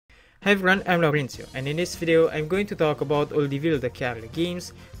Hi everyone, I'm Laurencio, and in this video I'm going to talk about all Die Wilde Kerle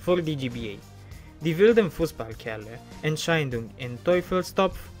Games for the GBA. Die Wilden Fussball Kerle, Entscheidung in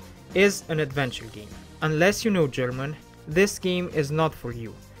Teufelstopf is an adventure game. Unless you know German, this game is not for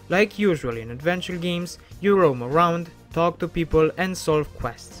you. Like usual in adventure games, you roam around, talk to people and solve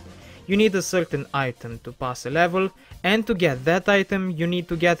quests. You need a certain item to pass a level, and to get that item you need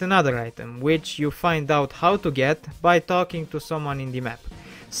to get another item, which you find out how to get by talking to someone in the map.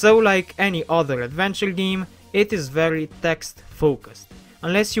 So like any other adventure game, it is very text focused.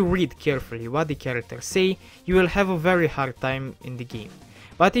 Unless you read carefully what the characters say, you will have a very hard time in the game.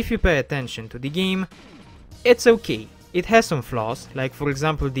 But if you pay attention to the game, it's okay. It has some flaws, like for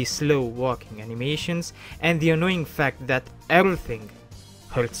example the slow walking animations and the annoying fact that everything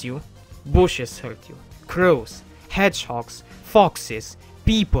hurts you. Bushes hurt you, crows, hedgehogs, foxes,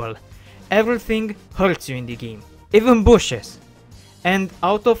 people, everything hurts you in the game, even bushes. And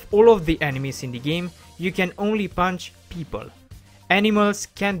out of all of the enemies in the game, you can only punch people. Animals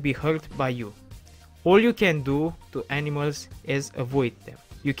can't be hurt by you. All you can do to animals is avoid them.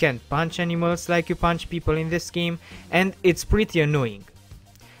 You can't punch animals like you punch people in this game, and it's pretty annoying.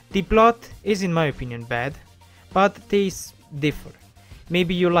 The plot is in my opinion bad, but tastes differ.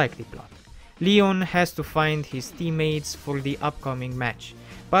 Maybe you like the plot. Leon has to find his teammates for the upcoming match,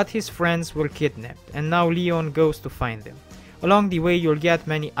 but his friends were kidnapped and now Leon goes to find them. Along the way you'll get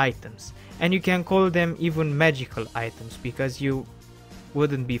many items, and you can call them even magical items because you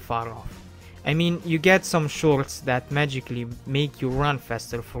wouldn't be far off. I mean, you get some shorts that magically make you run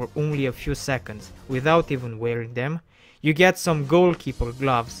faster for only a few seconds without even wearing them. You get some goalkeeper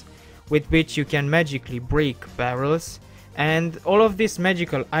gloves with which you can magically break barrels, and all of these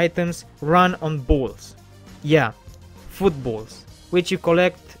magical items run on balls. Yeah, footballs, which you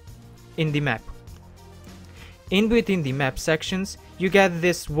collect in the map. In between the map sections, you get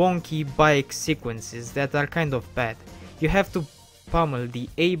these wonky bike sequences that are kind of bad. You have to pummel the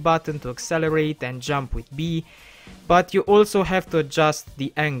A button to accelerate and jump with B, but you also have to adjust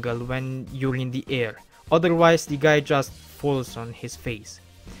the angle when you're in the air, otherwise the guy just falls on his face.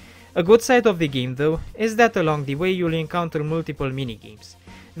 A good side of the game though is that along the way you'll encounter multiple minigames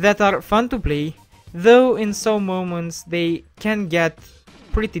that are fun to play, though in some moments they can get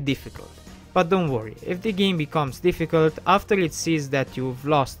pretty difficult. But don't worry, if the game becomes difficult after it sees that you've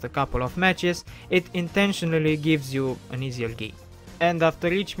lost a couple of matches, it intentionally gives you an easier game. And after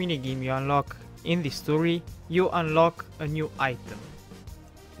each minigame you unlock in the story, you unlock a new item.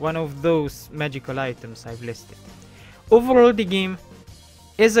 One of those magical items I've listed. Overall the game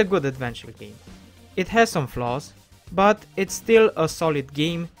is a good adventure game. It has some flaws, but it's still a solid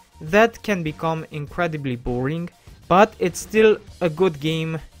game that can become incredibly boring, but it's still a good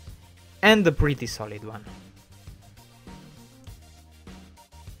game and a pretty solid one.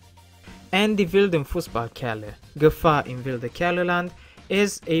 And Die Wilde Fussball Kerle, Gefahr in Wilde Kerleland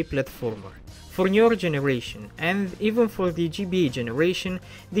is a platformer. For newer generation and even for the GBA generation,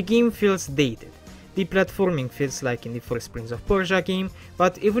 the game feels dated. The platforming feels like in the first Prince of Persia game,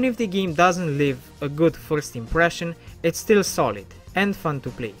 but even if the game doesn't leave a good first impression, it's still solid and fun to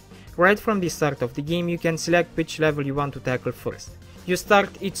play. Right from the start of the game you can select which level you want to tackle first. You start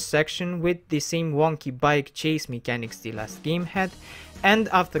each section with the same wonky bike chase mechanics the last game had, and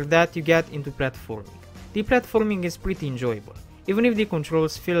after that you get into platforming. The platforming is pretty enjoyable, even if the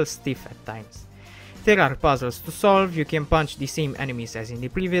controls feel stiff at times. There are puzzles to solve, you can punch the same enemies as in the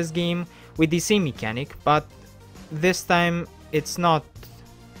previous game with the same mechanic, but this time it's not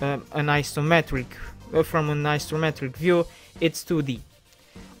from an isometric view, it's 2D.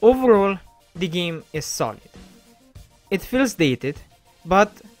 Overall, the game is solid. It feels dated,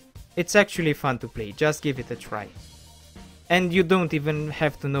 but it's actually fun to play, just give it a try. And you don't even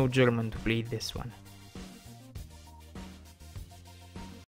have to know German to play this one.